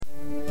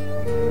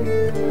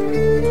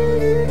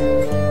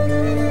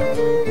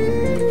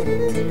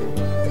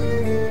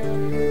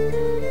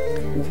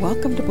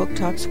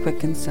Adult Talks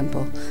Quick and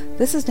Simple.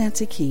 This is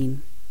Nancy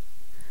Keene.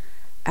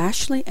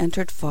 Ashley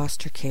entered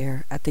foster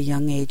care at the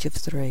young age of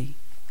 3.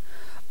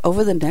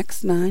 Over the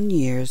next 9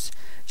 years,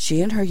 she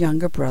and her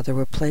younger brother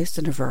were placed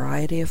in a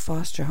variety of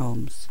foster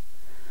homes,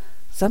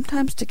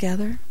 sometimes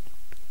together,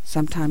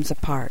 sometimes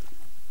apart.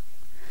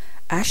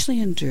 Ashley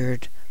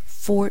endured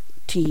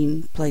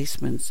 14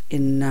 placements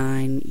in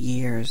 9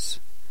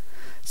 years.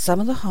 Some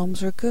of the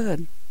homes were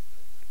good,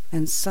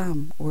 and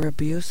some were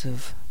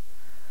abusive.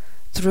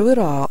 Through it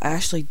all,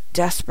 Ashley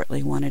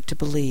desperately wanted to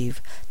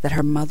believe that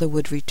her mother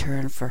would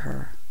return for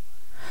her.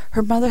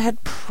 Her mother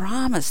had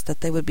promised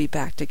that they would be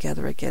back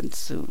together again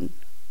soon.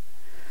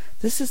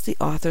 This is the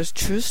author's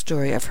true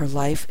story of her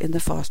life in the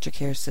foster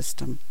care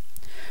system,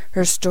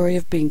 her story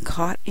of being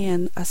caught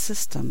in a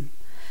system,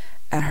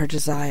 and her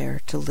desire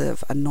to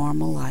live a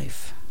normal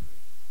life.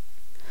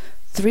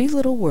 3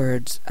 Little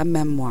Words, a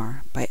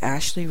Memoir by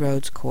Ashley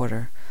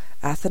Rhodes-Courter,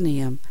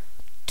 Athenaeum,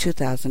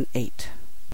 2008.